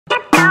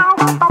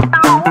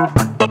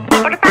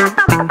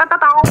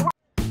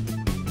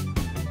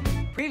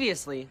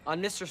seriously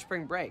on Mr.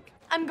 Spring Break.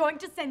 I'm going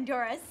to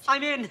Honduras.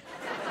 I'm in.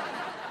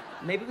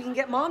 Maybe we can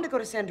get Mom to go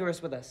to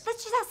Honduras with us.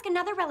 Let's just ask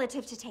another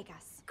relative to take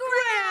us.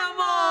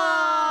 Grandma!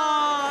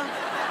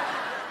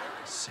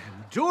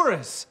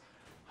 Honduras!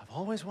 I've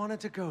always wanted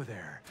to go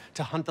there,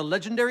 to hunt the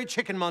legendary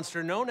chicken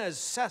monster known as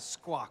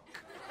Sasquatch.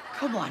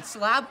 Come on,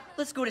 Slab.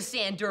 Let's go to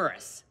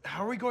Honduras.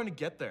 How are we going to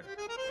get there?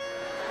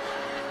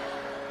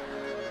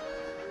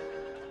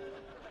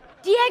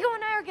 Diego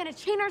and I are gonna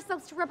chain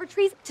ourselves to rubber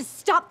trees to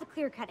stop the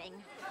clear cutting.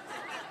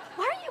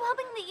 Why are you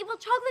helping the evil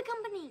chocolate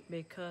company?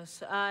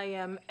 Because I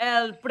am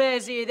El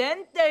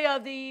Presidente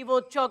of the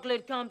evil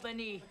chocolate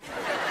company.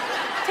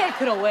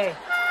 Take it away.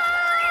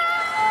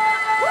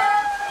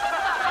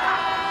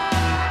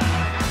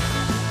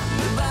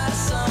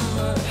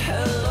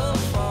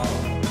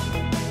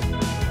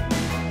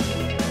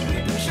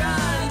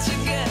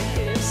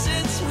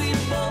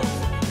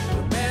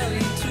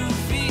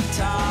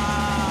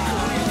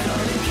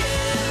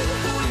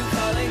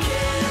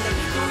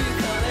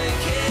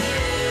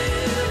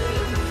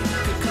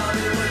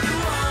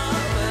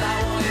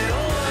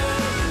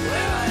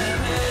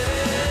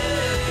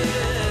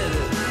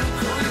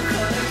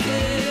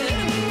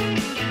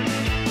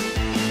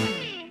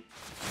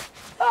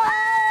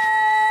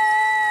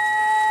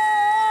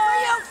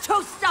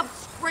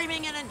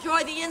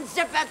 Enjoy the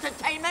in-zip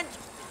entertainment.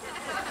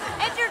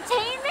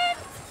 Entertainment?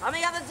 On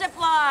the other zip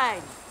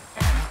line.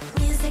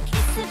 Music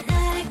is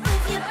hypnotic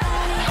with your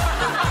body.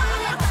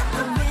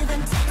 The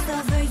rhythm takes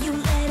over, you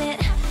let it.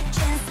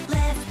 Just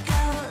let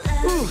go.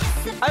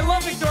 I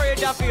love Victoria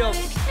Duffield.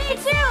 Me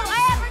too. I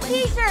have her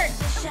T-shirt.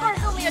 Of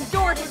course, only a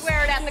dork would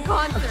wear it at the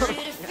concert.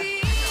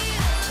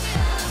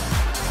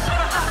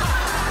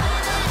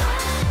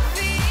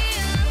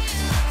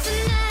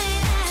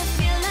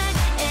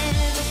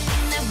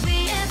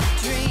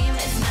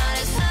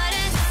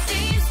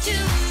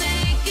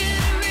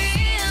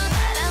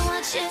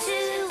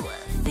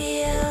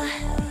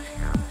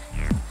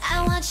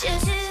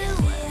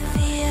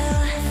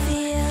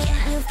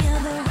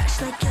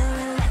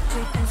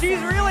 She's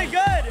really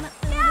good.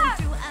 Yeah,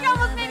 you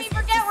almost made me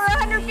forget we're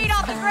 100 feet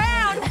off the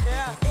ground.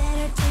 Yeah.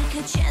 Better take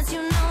a chance,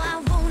 you know I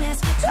won't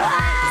ask you twice.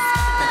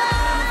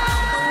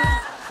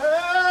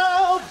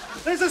 Help!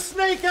 There's a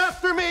snake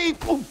after me!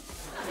 Oh.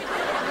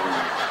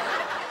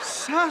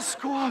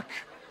 Sasquatch!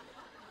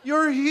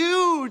 You're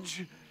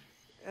huge!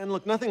 And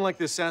look, nothing like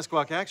this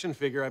Sasquatch action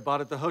figure I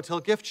bought at the hotel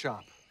gift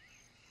shop.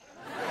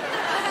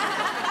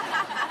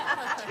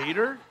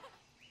 Tater?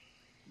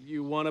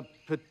 You want a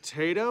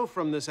potato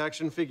from this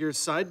action figure's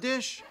side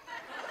dish?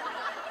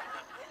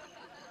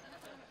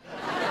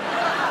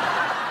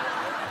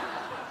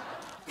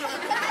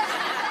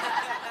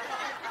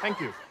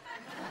 Thank you.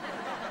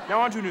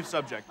 Now on to a new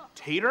subject.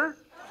 Tater?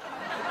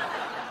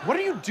 What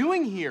are you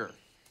doing here?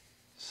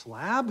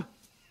 Slab?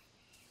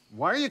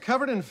 Why are you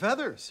covered in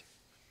feathers?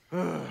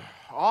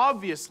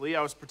 Obviously,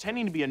 I was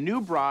pretending to be a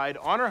new bride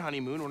on our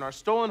honeymoon when our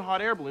stolen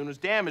hot air balloon was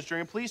damaged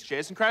during a police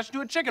chase and crashed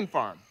into a chicken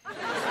farm.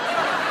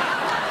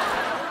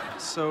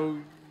 So,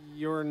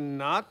 you're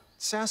not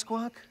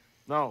Sasquatch?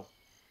 No.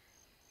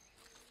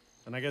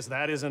 And I guess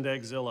that isn't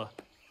Eggzilla.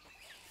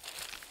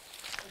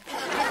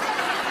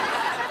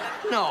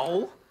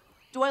 No.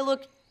 Do I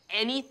look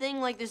anything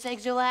like this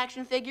Eggzilla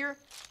action figure?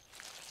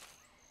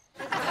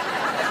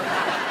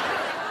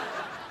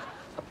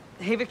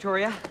 Hey,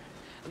 Victoria.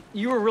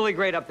 You were really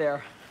great up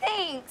there.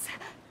 Thanks.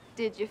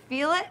 Did you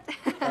feel it?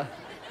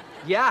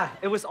 Yeah,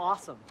 it was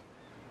awesome.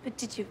 But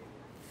did you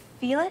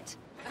feel it?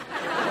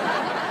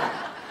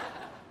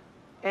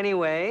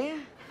 Anyway,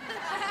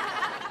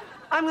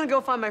 I'm gonna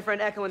go find my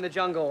friend Echo in the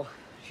jungle.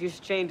 She's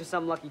chained to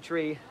some lucky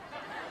tree.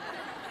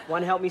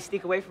 Want to help me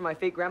sneak away from my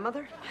fake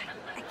grandmother?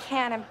 I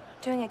can't. I'm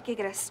doing a gig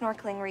at a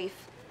snorkeling reef.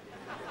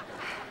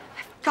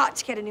 I've got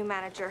to get a new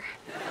manager.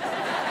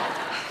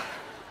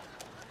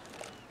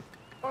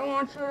 I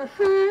want you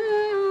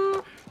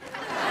to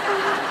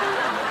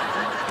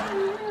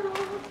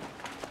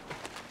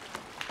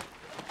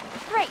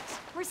Great.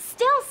 We're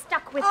still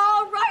stuck with...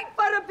 All right,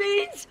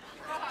 Butterbeans.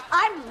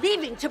 I'm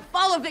leaving to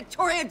follow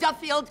Victoria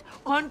Duffield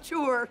on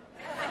tour.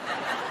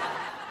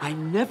 I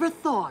never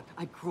thought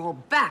I'd crawl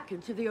back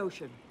into the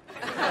ocean.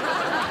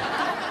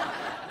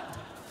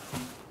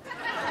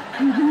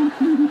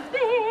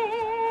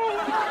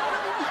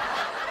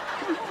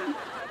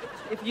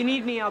 If you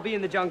need me, I'll be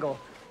in the jungle.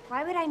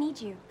 Why would I need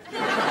you?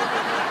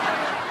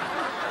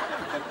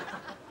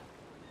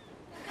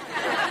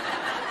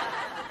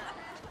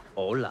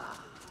 Hola.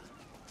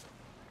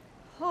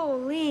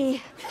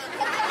 Holy.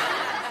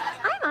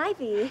 I'm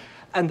Ivy.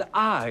 And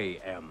I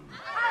am...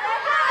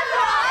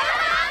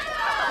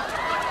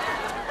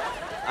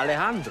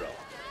 Alejandro.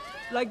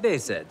 Like they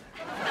said.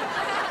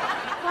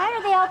 Why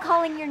are they all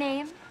calling your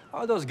name?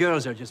 Oh, those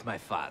girls are just my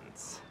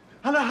fans.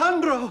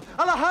 Alejandro!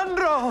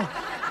 Alejandro!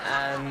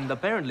 And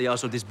apparently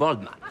also this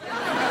bald man.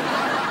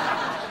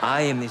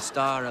 I am the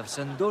star of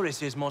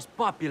Honduras' most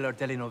popular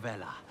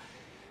telenovela,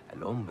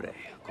 El Hombre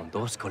con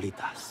Dos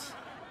Colitas.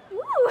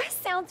 Ooh,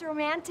 sounds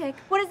romantic.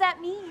 What does that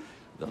mean?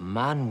 The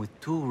man with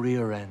two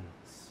rear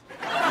ends.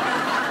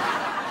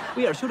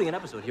 We are shooting an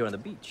episode here on the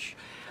beach.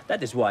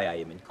 That is why I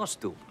am in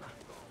costume.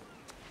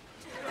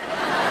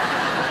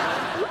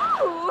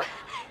 Ooh,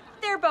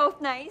 they're both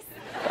nice.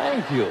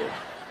 Thank you.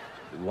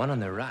 The one on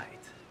the right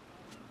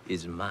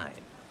is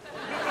mine.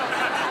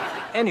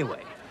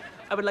 Anyway,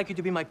 I would like you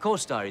to be my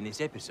co-star in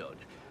this episode.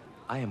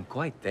 I am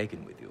quite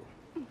taken with you.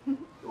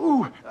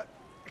 Ooh,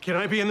 can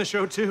I be in the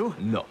show too?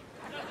 No.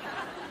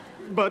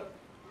 But...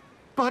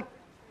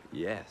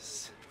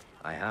 Yes,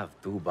 I have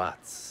 2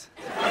 butts.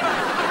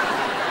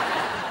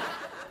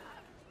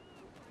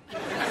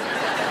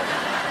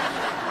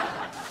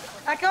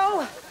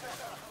 Echo?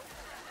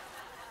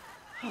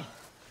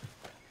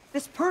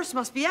 This purse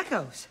must be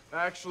Echo's.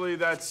 Actually,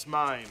 that's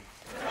mine.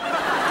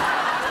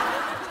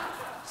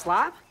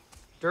 Slab?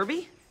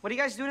 Derby? What are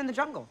you guys doing in the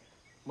jungle?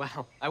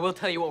 Well, I will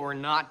tell you what we're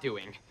not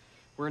doing.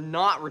 We're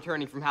not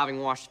returning from having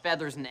washed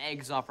feathers and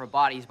eggs off our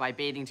bodies by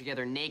bathing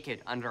together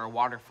naked under a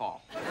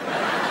waterfall.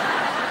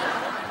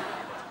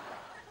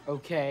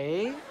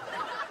 Okay.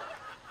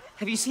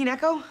 Have you seen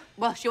Echo?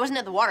 Well, she wasn't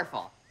at the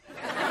waterfall.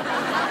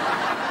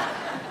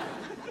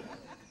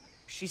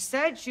 She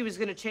said she was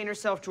gonna chain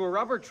herself to a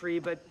rubber tree,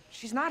 but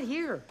she's not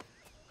here.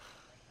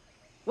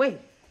 Wait.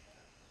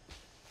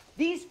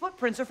 These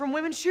footprints are from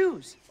women's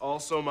shoes.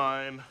 Also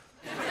mine.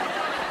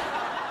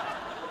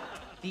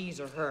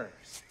 These are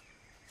hers.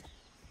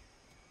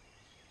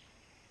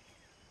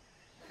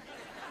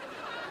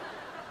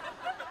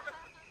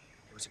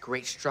 There was a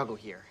great struggle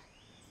here.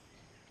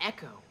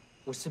 Echo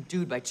was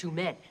subdued by 2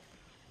 men.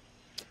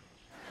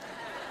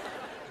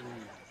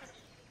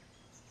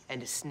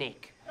 And a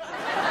snake.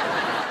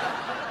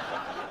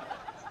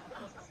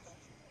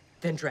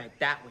 Then dragged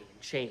that way in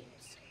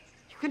chains.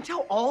 You can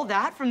tell all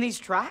that from these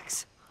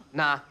tracks?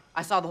 Nah,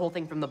 I saw the whole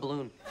thing from the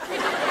balloon. Let me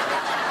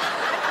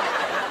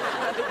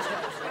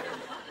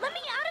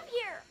out of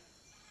here.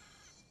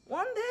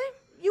 One day,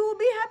 you will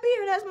be happy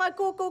here as my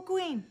Coco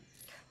Queen.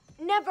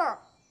 Never.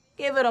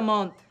 Give it a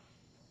month.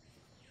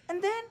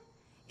 And then,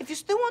 if you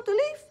still want to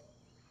leave,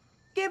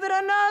 give it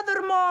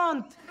another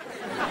month.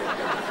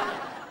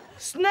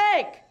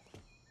 Snake!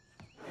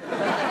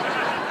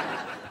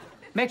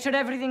 Make sure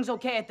everything's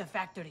okay at the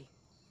factory.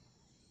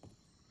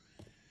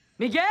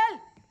 Miguel?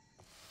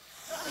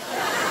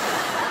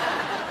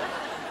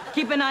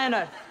 Keep an eye on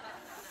her.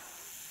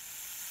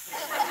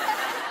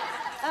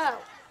 Oh,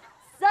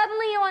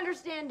 suddenly you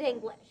understand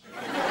English.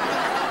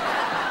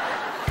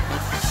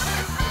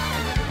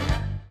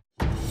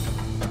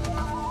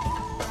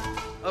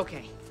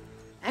 Okay,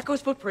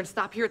 Echo's footprints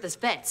stop here at this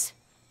fence.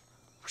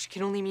 Which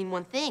can only mean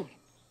one thing.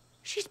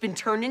 She's been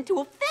turned into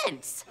a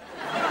fence.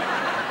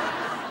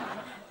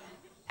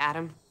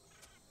 Adam,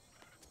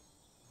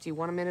 do you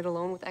want a minute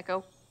alone with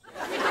Echo?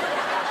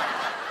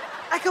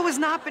 Echo has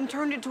not been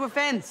turned into a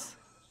fence.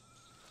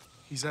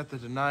 He's at the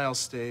denial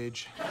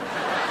stage.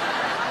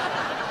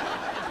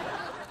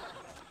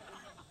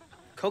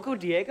 Coco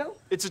Diego?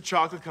 It's a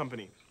chocolate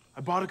company.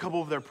 I bought a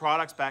couple of their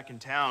products back in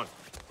town.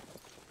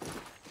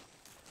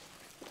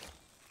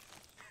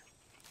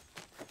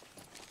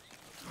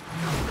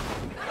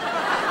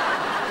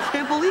 I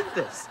can't believe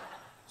this.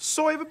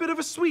 So I have a bit of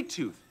a sweet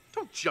tooth.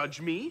 Don't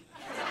judge me.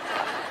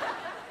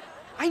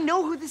 I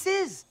know who this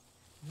is.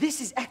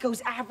 This is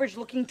Echo's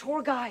average-looking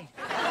tour guide.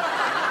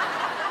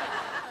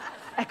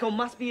 Echo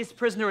must be his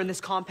prisoner in this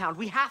compound.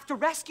 We have to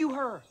rescue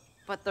her.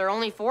 But there are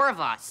only 4 of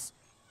us.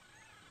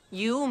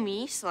 You,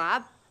 me,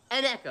 Slab,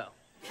 and Echo.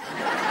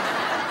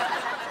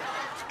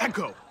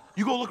 Echo,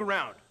 you go look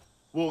around.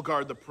 We'll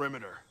guard the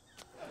perimeter.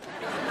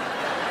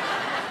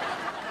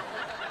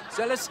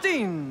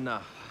 Celestine,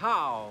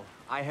 how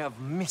I have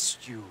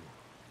missed you.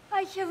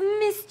 I have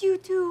missed you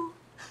too.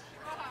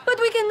 But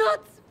we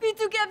cannot be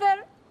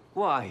together.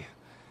 Why?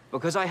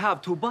 Because I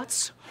have 2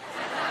 butts?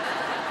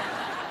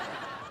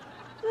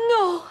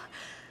 No,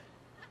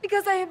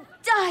 because I am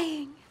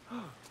dying.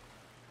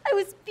 I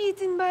was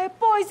bitten by a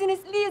poisonous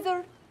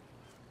lizard.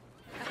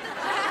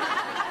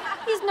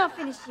 He's not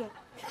finished yet.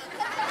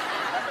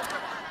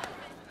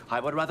 I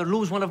would rather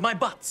lose one of my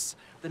butts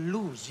than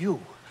lose you.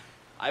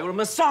 I will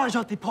massage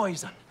out the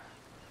poison.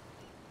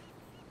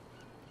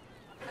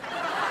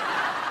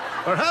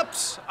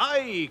 Perhaps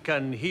I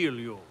can heal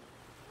you.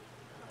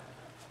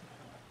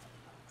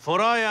 For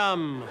I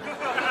am...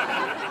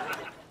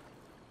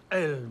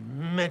 El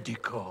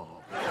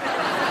Medico.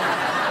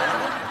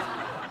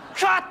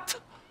 Cut!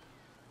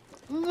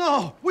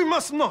 No, we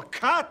must not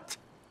cut.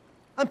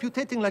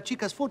 Amputating La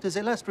Chica's foot is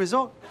a last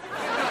resort.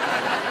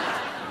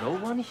 No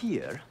one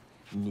here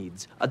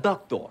needs a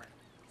doctor.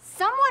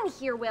 Someone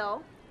here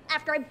will,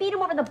 after I beat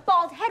him over the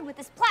bald head with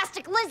this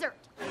plastic lizard.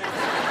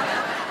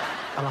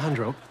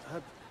 Alejandro,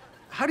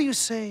 how do you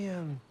say,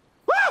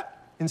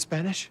 in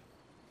Spanish?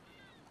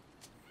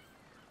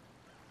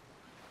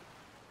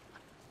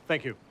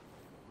 Thank you.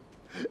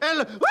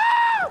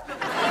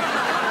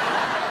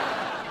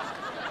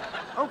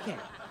 Okay.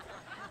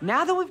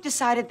 Now that we've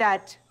decided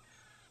that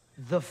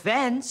the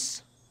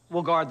fence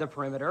will guard the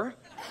perimeter,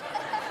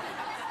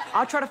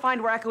 I'll try to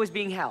find where Echo is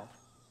being held.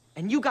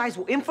 And you guys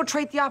will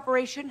infiltrate the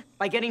operation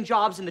by getting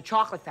jobs in the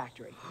chocolate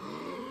factory.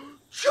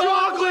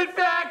 Chocolate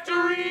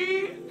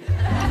Factory!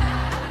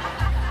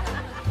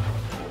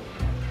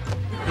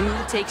 Who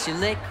takes your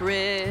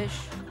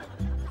licorice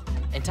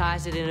and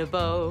ties it in a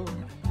bow?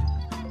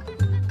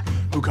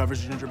 Who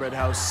covers your gingerbread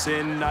house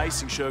in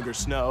icing, sugar,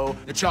 snow?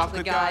 The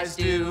chocolate guys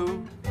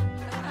do.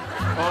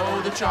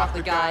 Oh, the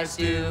chocolate guys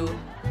do.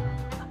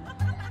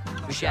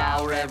 We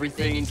shower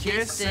everything in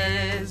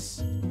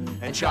kisses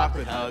And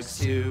chocolate hugs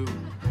too.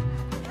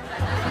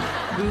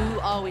 Who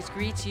always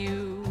greets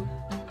you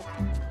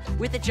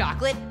with a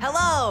chocolate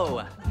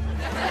hello?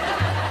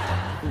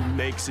 Who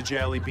makes a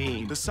jelly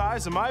bean the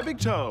size of my big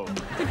toe?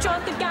 The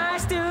chocolate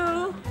guys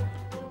do.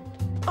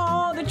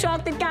 Oh, the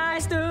chocolate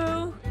guys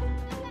do.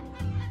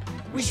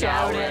 We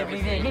showered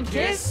everything in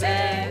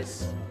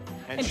kisses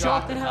And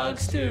Chocolate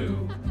hugs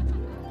too.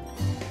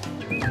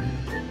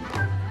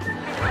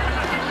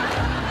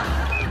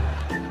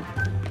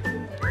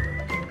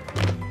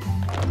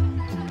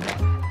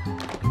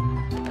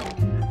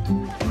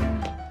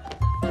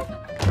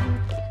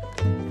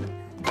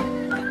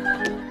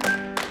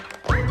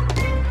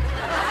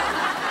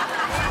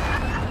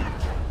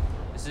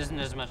 This isn't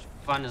as much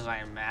fun as I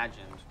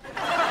imagined.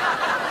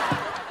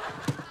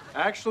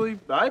 Actually,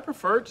 I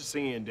prefer to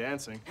singing and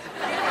dancing.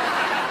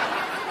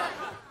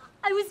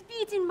 I was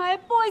beaten by a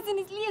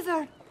poisonous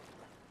lizard.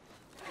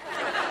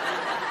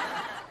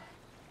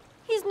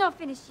 He's not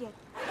finished yet.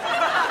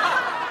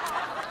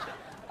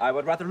 I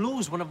would rather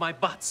lose one of my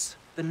butts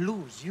than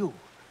lose you.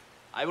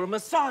 I will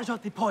massage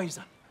out the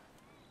poison.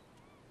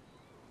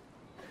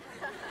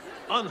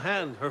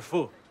 Unhand her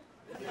foot.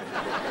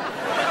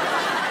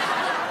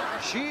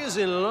 She is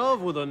in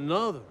love with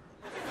another.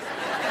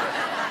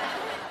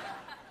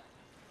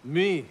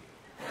 Me.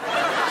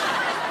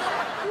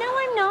 No,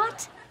 I'm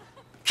not.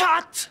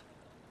 Cut!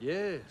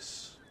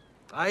 Yes,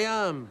 I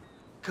am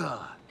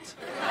cut.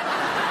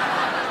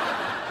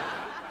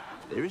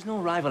 There is no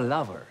rival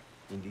lover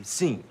in this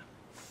scene.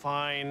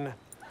 Fine.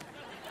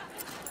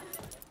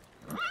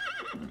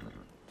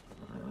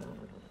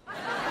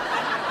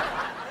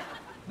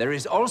 There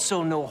is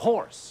also no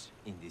horse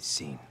in this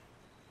scene.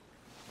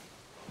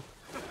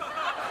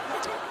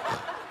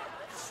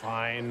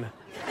 Fine.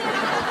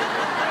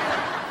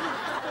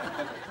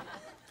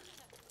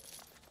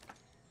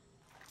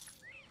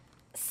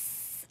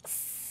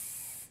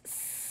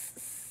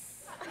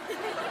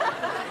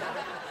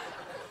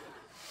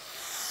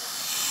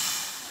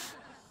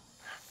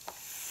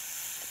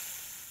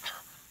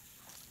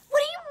 What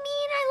do you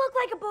mean I look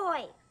like a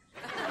boy?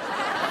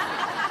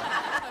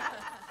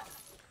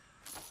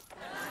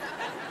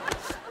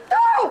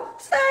 No!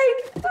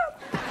 Snake!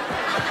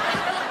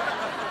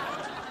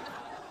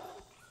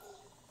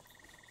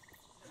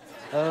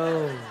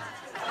 Oh.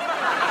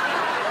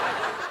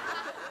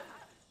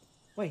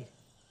 Wait.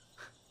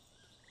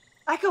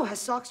 Echo has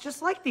socks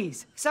just like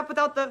these, except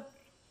without the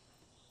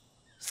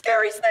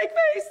scary snake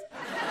face.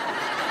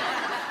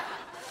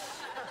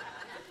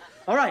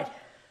 All right.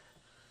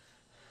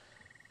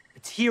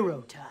 It's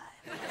hero time.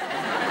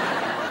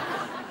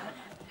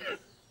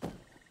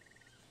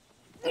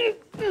 I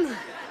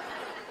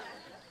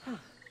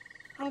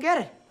don't get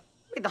it.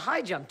 We're the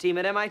high jump team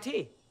at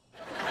MIT.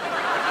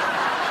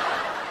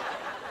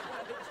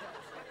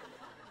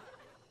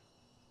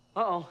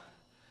 Uh-oh.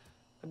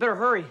 I better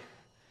hurry.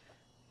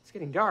 It's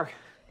getting dark.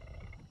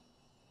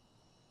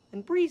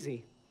 And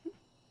breezy.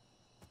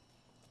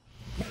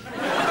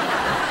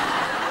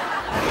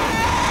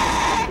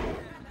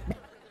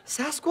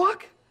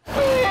 Sasquatch?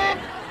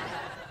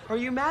 Are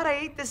you mad I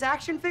ate this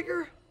action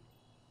figure?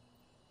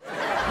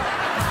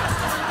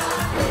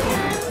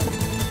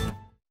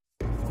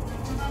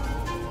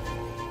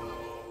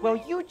 Well,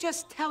 you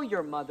just tell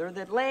your mother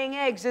that laying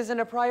eggs isn't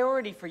a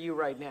priority for you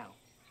right now.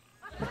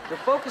 You're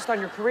focused on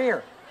your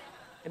career.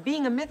 And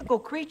being a mythical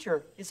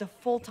creature is a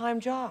full-time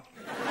job.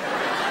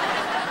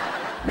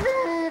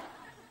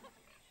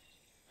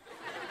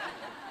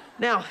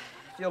 Now,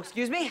 if you'll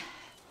excuse me,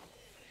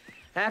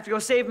 I have to go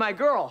save my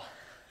girl.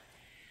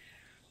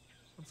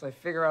 Once I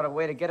figure out a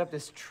way to get up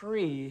this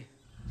tree.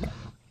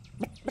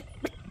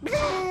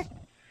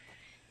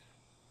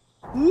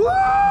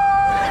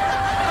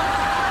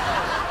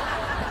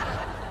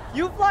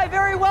 You fly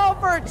very well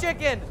for a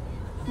chicken.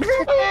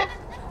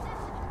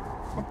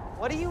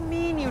 What do you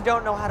mean you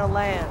don't know how to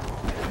land?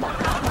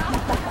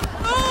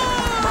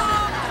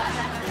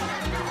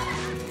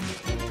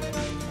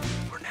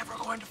 We're never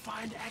going to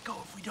find Echo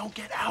if we don't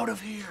get out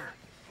of here.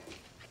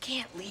 I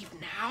can't leave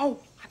now.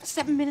 I'm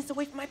 7 minutes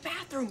away from my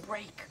bathroom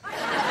break.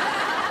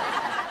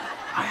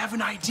 I have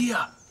an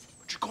idea,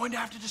 but you're going to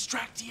have to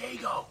distract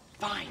Diego.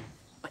 Fine,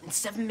 but in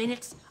 7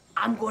 minutes,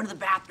 I'm going to the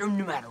bathroom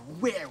no matter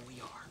where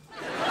we are.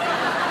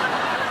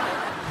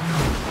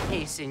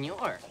 Hey,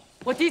 senor.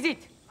 What is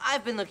it?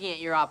 I've been looking at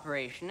your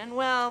operation, and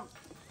well,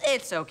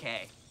 it's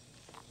okay.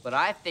 But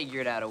I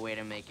figured out a way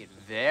to make it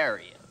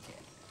very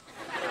okay.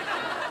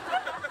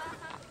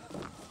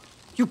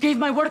 You gave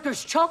my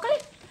workers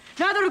chocolate?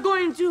 Now they're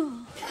going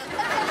to...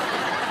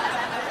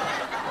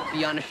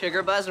 Be on a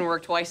sugar buzz and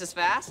work twice as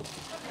fast?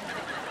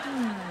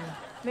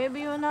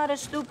 Maybe you're not as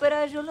stupid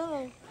as you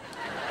look.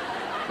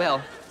 Well,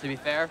 to be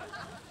fair,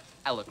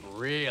 I look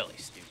really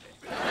stupid.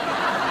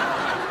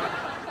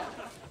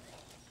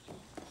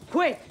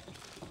 Wait!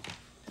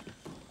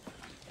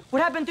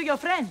 What happened to your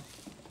friend?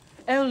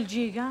 El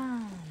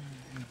Gigante.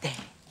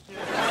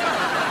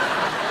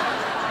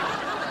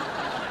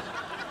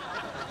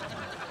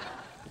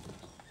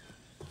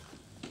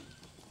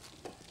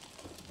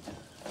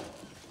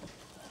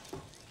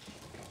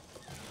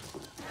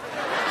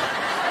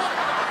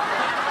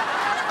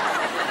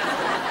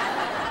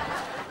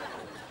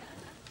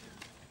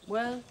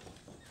 Well,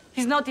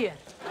 he's not here.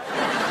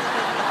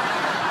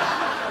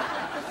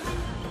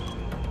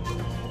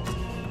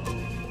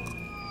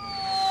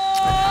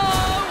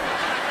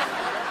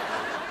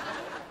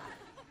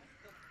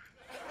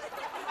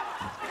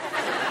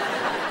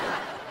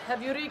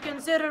 Have you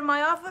reconsidered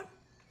my offer?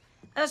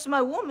 As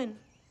my woman,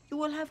 you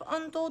will have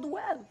untold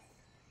wealth.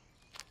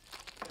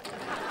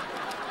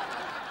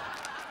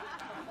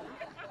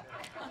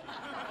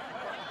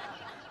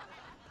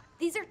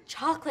 These are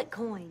chocolate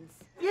coins.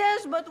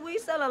 Yes, but we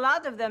sell a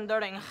lot of them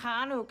during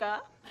Hanukkah.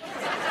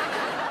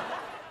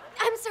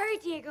 I'm sorry,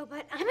 Diego,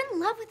 but I'm in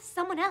love with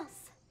someone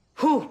else.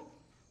 Who?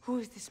 Who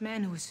is this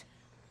man who's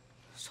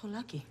so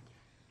lucky?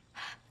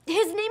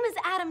 His name is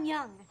Adam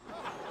Young.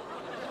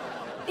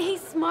 He's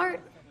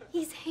smart,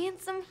 he's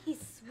handsome,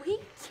 he's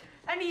sweet.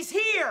 And he's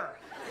here!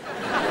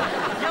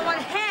 Now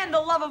unhand the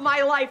love of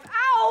my life.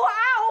 Ow,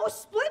 ow,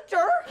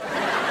 Splinter!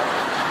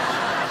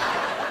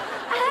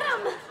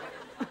 Adam!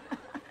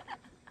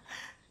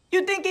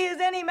 You think he is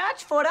any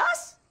match for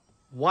us?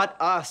 What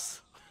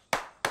us?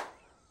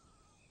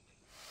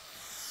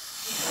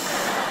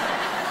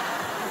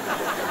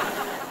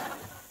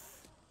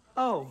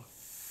 Oh.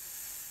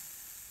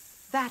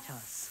 That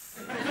us.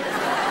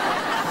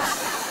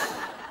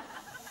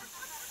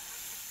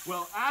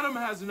 Well, Adam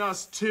has an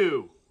us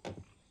too.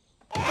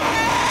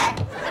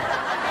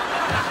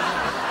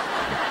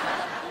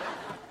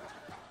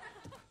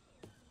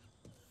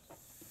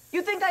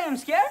 You think I am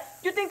scared?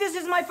 You think this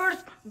is my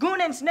first goon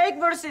and snake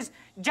versus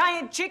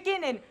giant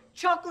chicken and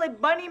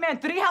chocolate bunny man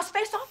treehouse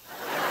face-off?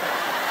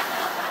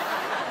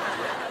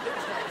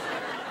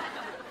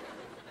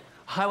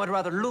 I would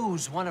rather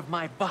lose one of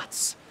my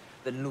butts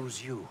than lose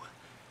you.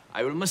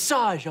 I will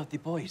massage out the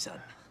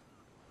poison.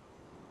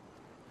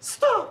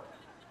 Stop!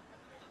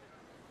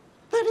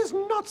 That is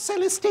not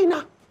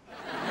Celestina.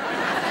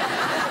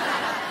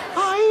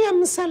 I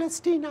am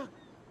Celestina.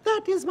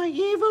 That is my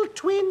evil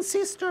twin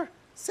sister,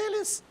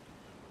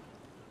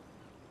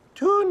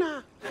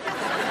 Tuna.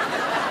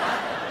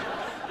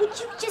 Would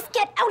you just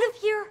get out of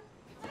here?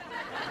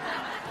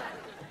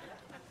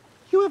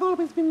 You have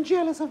always been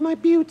jealous of my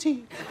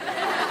beauty.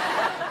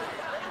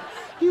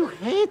 You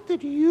hate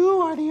that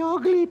you are the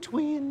ugly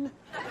twin.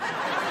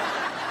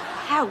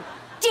 How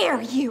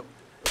dare you?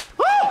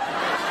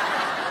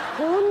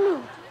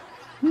 Oh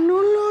no. No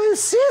lo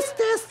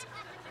insistes.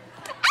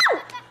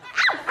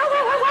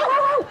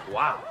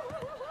 Wow.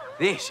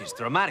 This is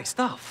dramatic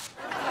stuff.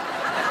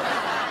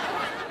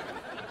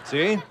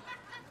 See?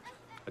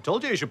 I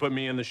told you should put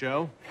me in the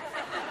show.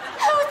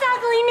 Who's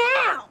ugly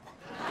now?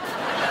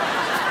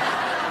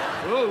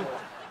 Ooh.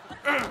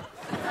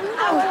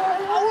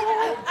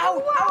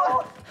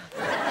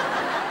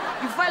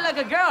 You fight like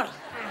a girl.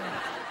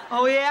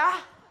 Oh,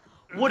 yeah?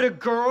 Would a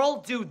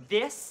girl do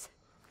this?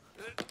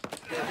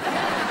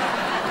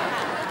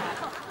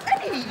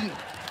 Hey!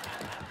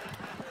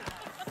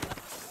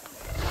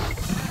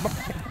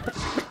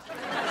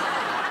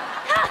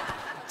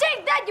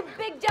 Take that, you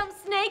big dumb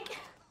snake!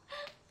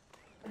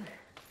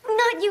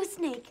 Not you,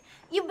 Snake.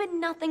 You've been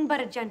nothing but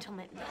a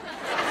gentleman.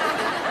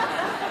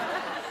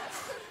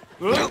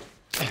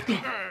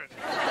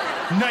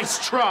 Nice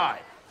try.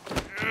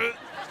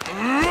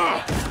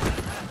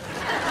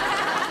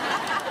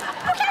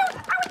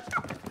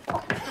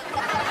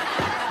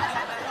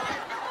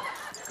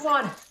 Come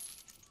on.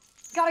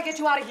 Gotta get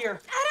you out of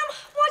here. Adam,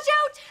 watch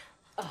out!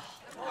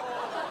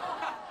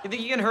 You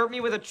think you can hurt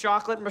me with a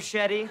chocolate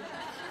machete?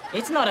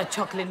 It's not a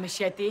chocolate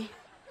machete.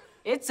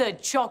 It's a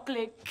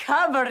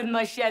chocolate-covered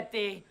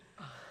machete.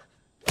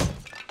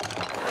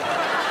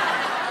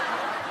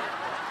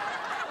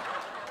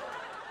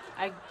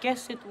 I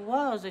guess it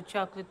was a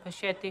chocolate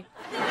machete.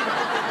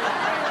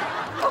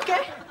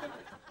 Okay.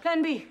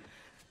 Plan B.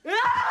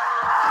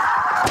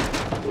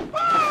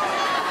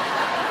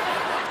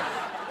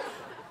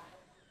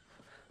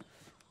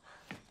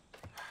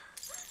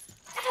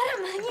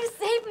 Adam, you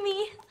saved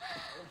me.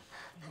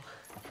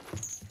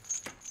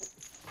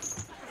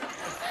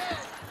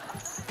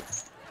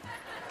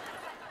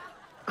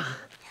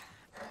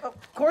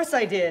 Of course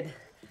I did.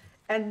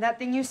 And that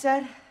thing you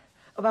said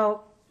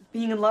about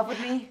being in love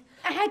with me?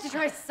 I had to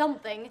try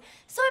something,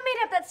 so I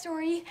made up that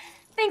story.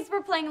 Thanks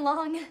for playing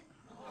along.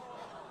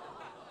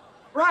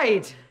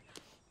 Right.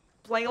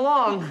 Playing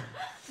along.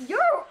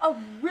 You're a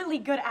really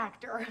good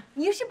actor.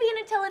 You should be in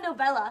a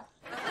telenovela.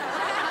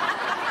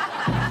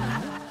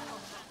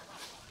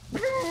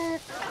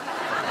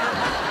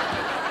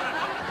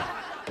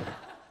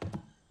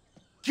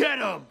 Get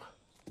him!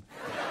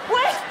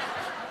 What?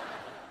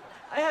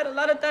 I had a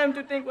lot of time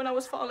to think when I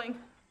was falling.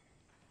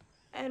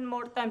 And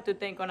more time to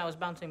think when I was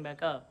bouncing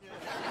back up.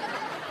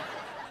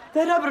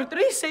 That rubber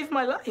tree saved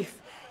my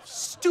life.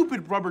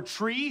 Stupid rubber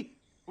tree.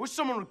 I wish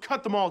someone would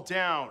cut them all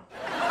down.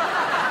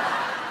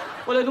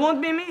 Well, it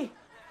won't be me.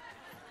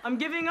 I'm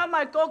giving up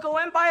my cocoa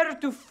empire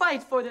to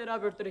fight for the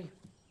rubber tree.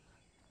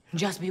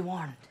 Just be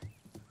warned.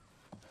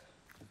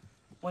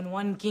 When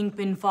one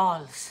kingpin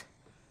falls,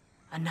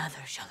 another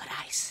shall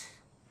rise.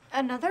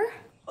 Another?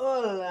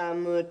 Hola,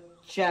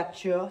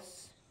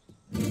 muchachos.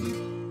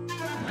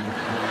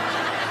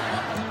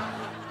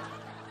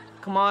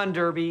 Come on,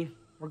 Derby.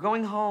 We're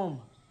going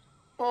home.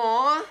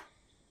 Aw,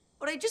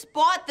 but I just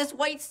bought this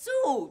white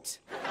suit.